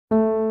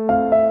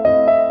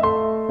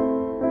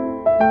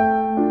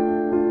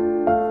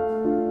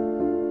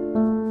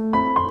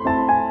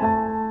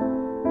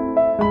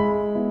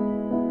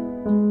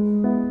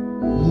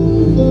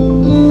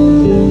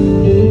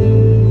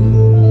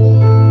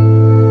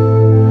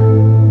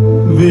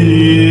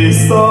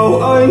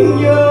sao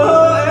anh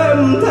nhớ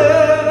em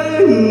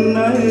thế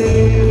này,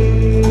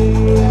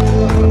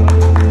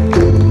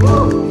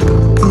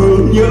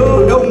 thương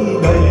nhớ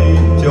đông đầy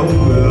trong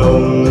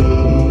lòng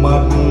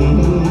mắt.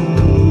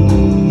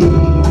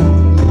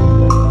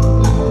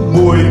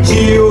 Buổi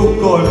chiều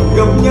còn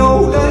gặp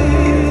nhau đây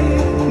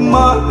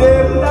mà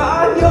đêm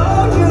đã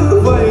nhớ như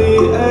vậy.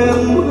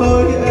 Em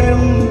ơi em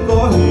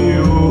có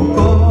hiểu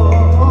có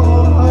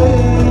hay,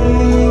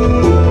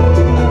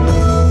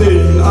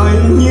 tình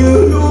anh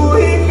như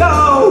núi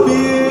cao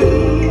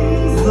biển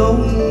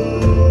rộng,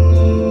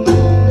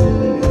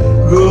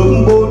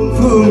 gồm bốn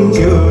phương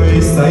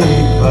trời xây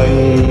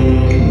thành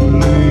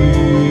lũy.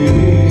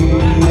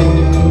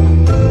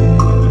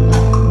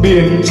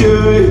 Biển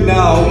trời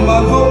nào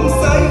mà không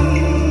xanh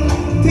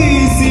thì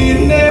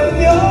xin em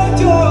nhớ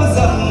cho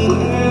rằng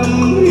em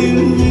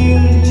yên nhiên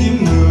chiếm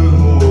ngự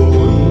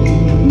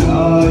hồn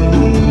anh.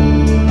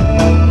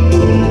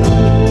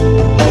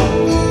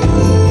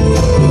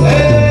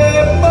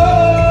 Em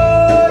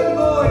ơi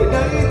ngồi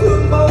đây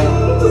thương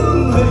bóng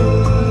thương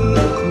hình,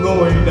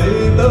 ngồi đây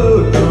tơ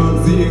tưởng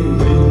riêng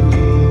mình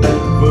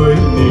với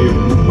niềm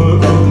mơ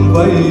ước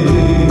vây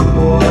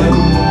quanh.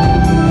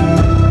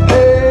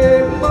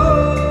 Em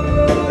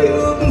ơi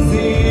ước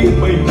gì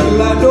mình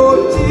là đôi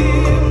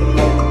chim,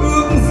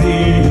 ước gì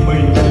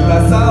mình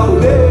là sao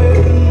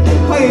đêm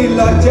hay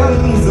là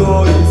trăng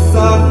rồi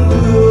sáng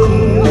hương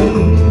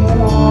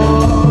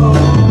hoa,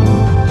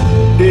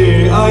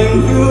 để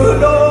anh đưa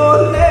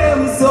đón em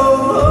sớm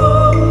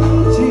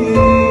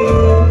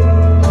chiều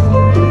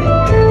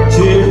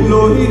trên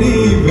lối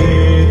đi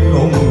về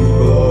không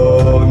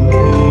còn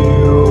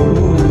yêu.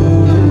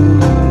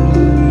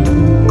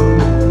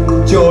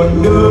 Trọn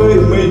đời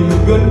mình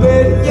gần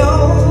bên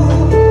nhau,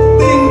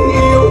 tình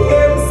yêu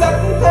thêm sắc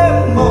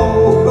thêm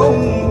màu, không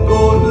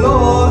còn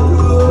lo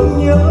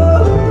thương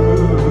nhớ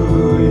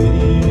người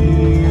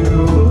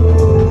yêu.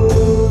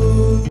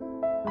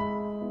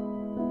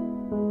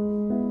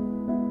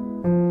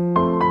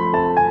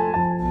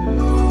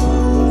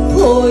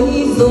 Thôi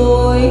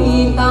rồi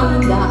ta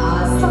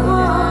đã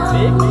xa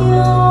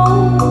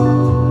nhau,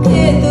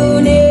 thế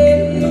từ đêm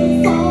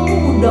sau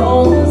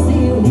đó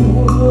dịu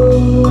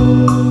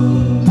hương.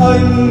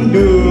 Anh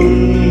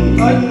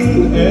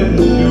đường em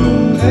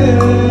đường em,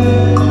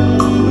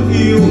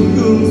 yêu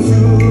thương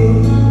xưa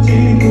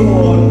chỉ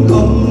còn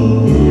âm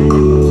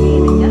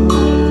hưởng.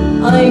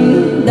 Anh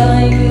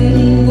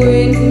đành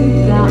quên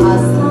cả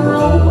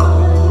sao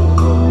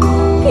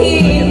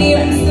khi niệm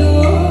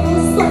xưa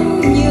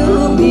xanh như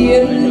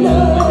biển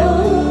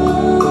lớn.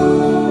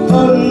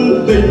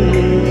 Ân tình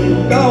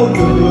cao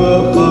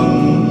lửa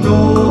bằng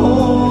đó,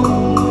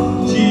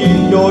 chỉ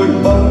đôi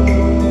bằng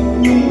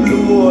những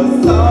lùa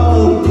sao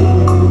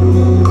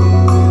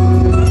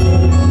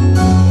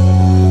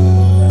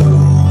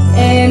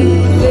Em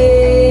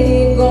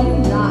về gom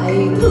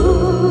lại thư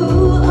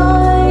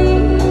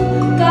anh,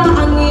 cả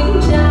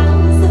nghìn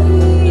trang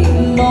giấy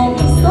màu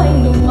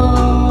xanh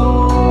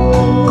màu.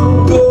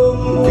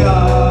 cơm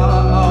gà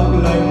áo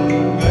lành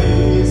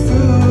ngày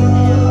xưa,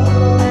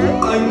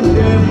 anh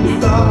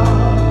đem ra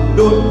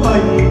đốt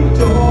thành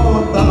cho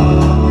ta.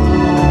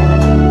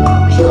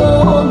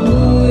 Cho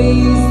người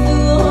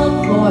xưa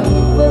khỏi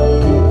vân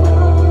vân,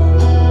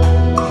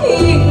 khi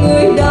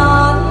người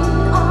đàn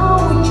áo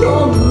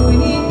cho người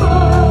mới.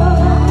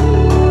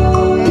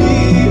 Khi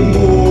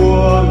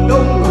mùa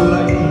đông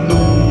lạnh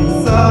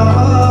lùng xa,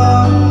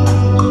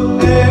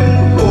 em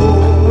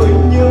vội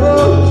nhớ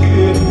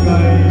chuyện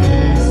ngày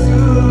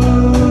xưa.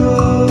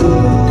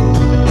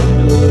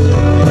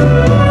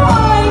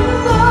 Anh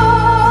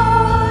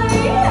ơi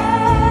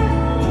em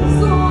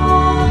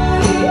rồi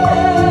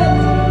em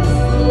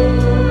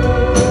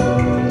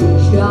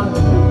chẳng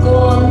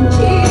còn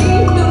chi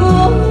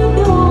nữa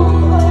đâu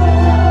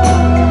em.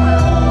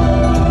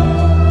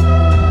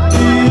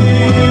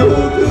 Yêu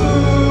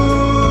thương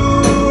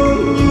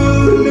như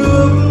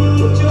nước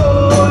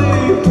trôi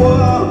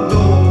qua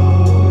cầu,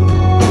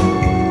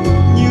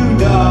 như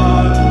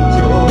đàn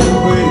trôi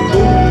về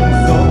cung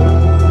sông.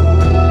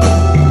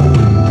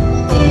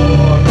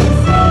 Còn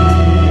gì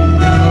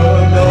nữa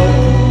đâu,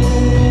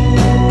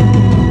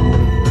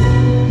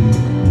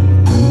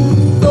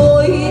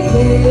 Tôi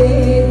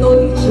thề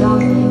tôi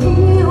chẳng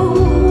yêu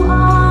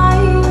ai,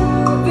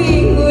 vì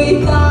người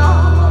ta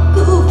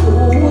cứ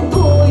phụ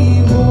tôi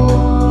hoài.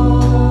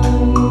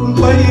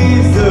 bây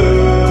giờ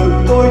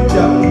tôi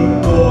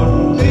chẳng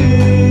còn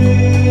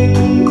tin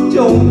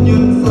trong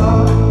nhân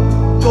gian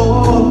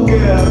có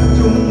kẻ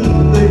chung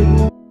tình.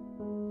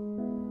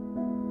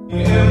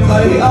 Em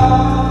thấy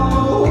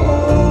áo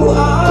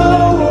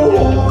áo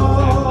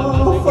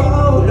hoa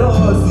pháo đỏ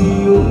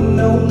dịu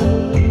nồng,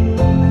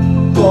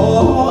 có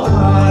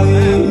ai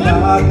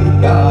ngát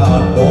cả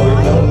tôi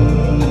lòng.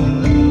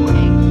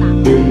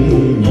 Đừng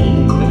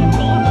nhìn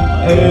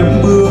em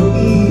bước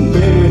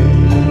bên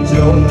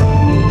trong,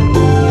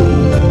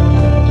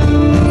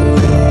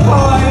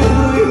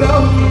 20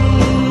 năm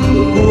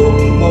cuộc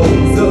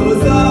mộng dở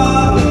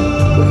dang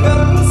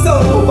khắc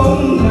sâu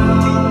bóng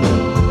nàng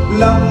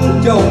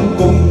lắng trong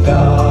cùng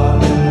đàn.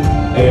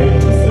 em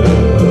giờ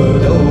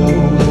ở đâu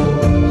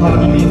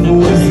hẳn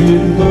vui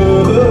duyên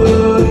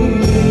mới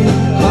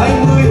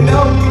 20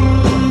 năm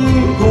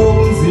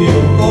cùng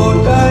rượu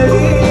còn đây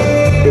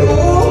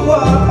uống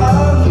qua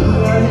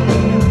tháng ngày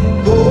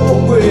cố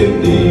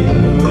quên đi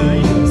người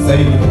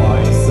say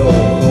hoài sầu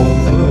không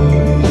vơi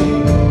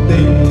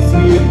tình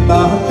duyên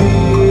ta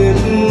biết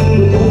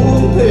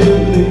uống thêm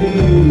ly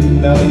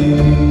này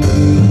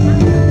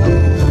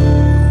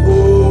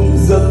ôm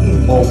giấc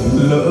mộng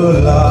lỡ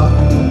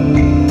làng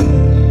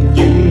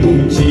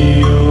những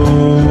chiều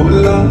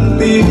lắng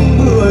tiếng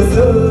mưa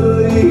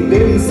rơi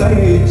đêm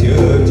say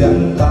chờ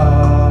trăng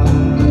tàn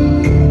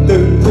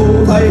từng thu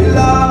thay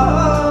lá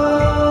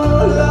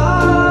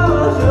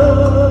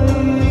rơi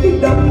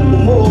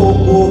đắm mồ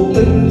cuộc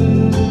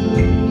tình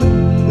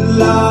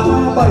lá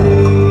bay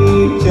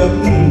chấp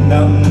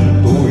nặng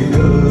tuổi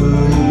đời.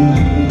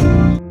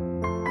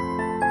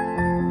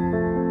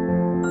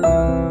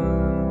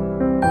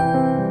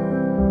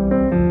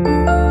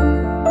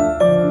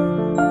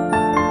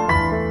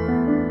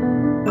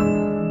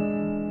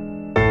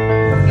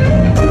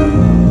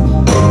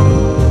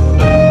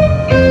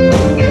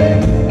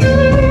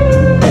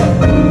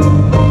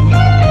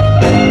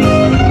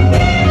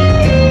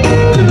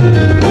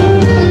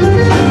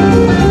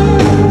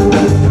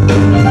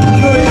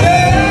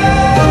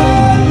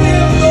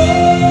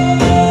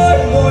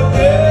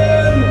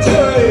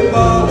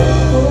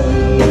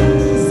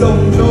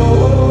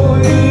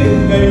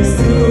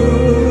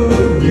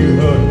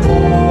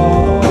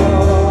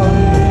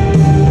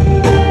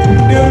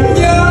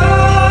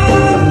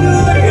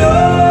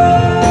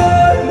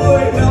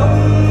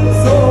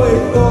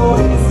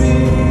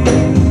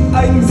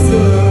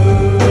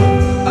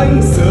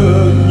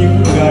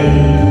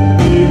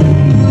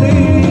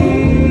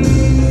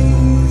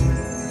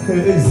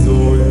 Thế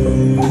rồi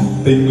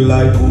tình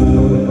lại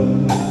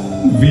buồn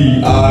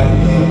vì ai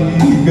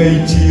gây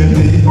chia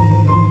ly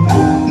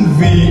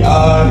vì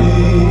ai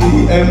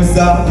em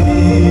ra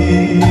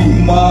đi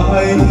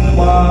mãi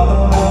mãi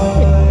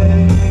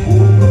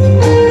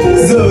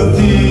giờ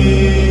thì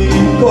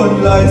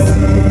còn lại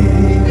gì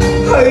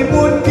hãy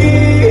buồn đi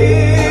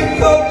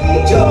khóc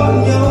cho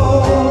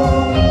nhau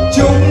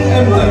chúc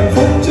em hạnh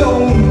phúc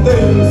trong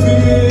tình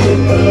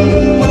duyên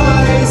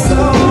mãi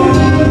sau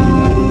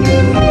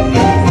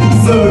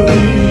giờ thì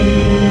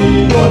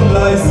còn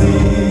lại gì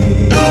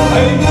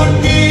hãy buồn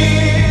đi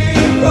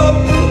khóc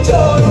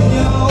cho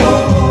nhau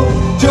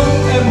chúc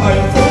em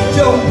hạnh phúc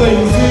trong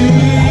tình duyên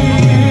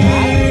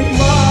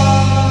mãi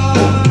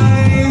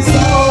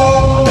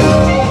sau.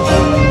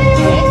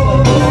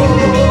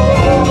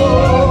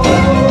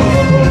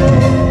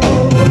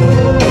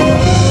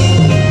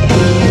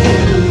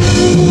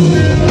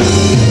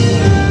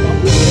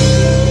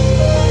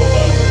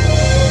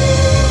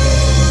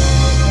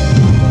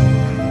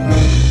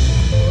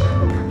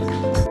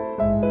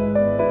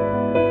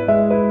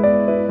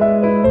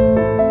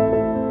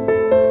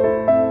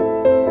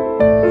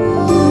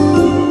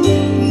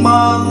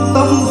 Mang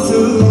tâm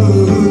sự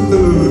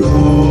từ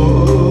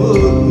thuở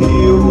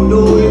yêu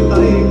đôi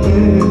tay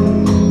em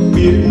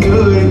biết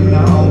nơi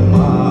nào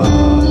mà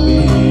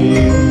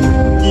tìm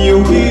nhiều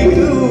yêu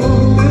tư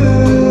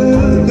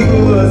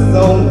tựa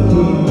dòng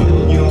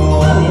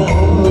nhỏ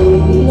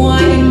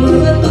ngoài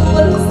mưa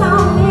tuôn sao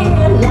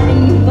nghe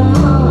lạnh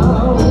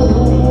vào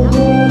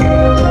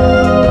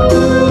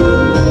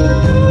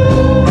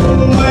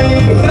mây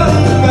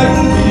nắng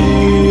cánh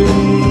biển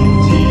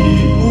chỉ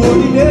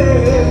cuối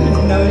đêm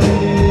này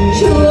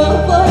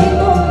chưa với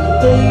mối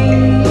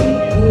tình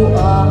của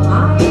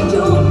hai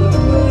chúng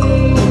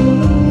mình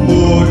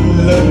một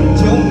lần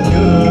trong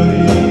đời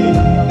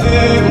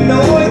em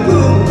nói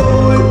thương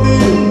tôi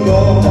tiếng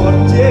ngọt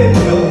trên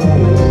đầu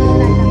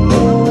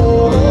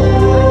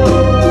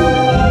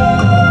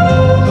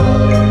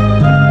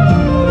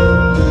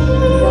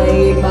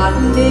ngày bạn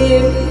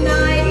đêm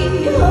nay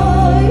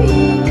hơi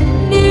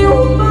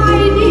nếu mai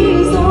đi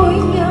rồi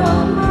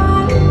nhớ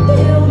mãi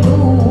theo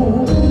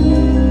đủ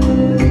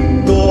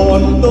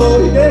còn tôi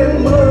đêm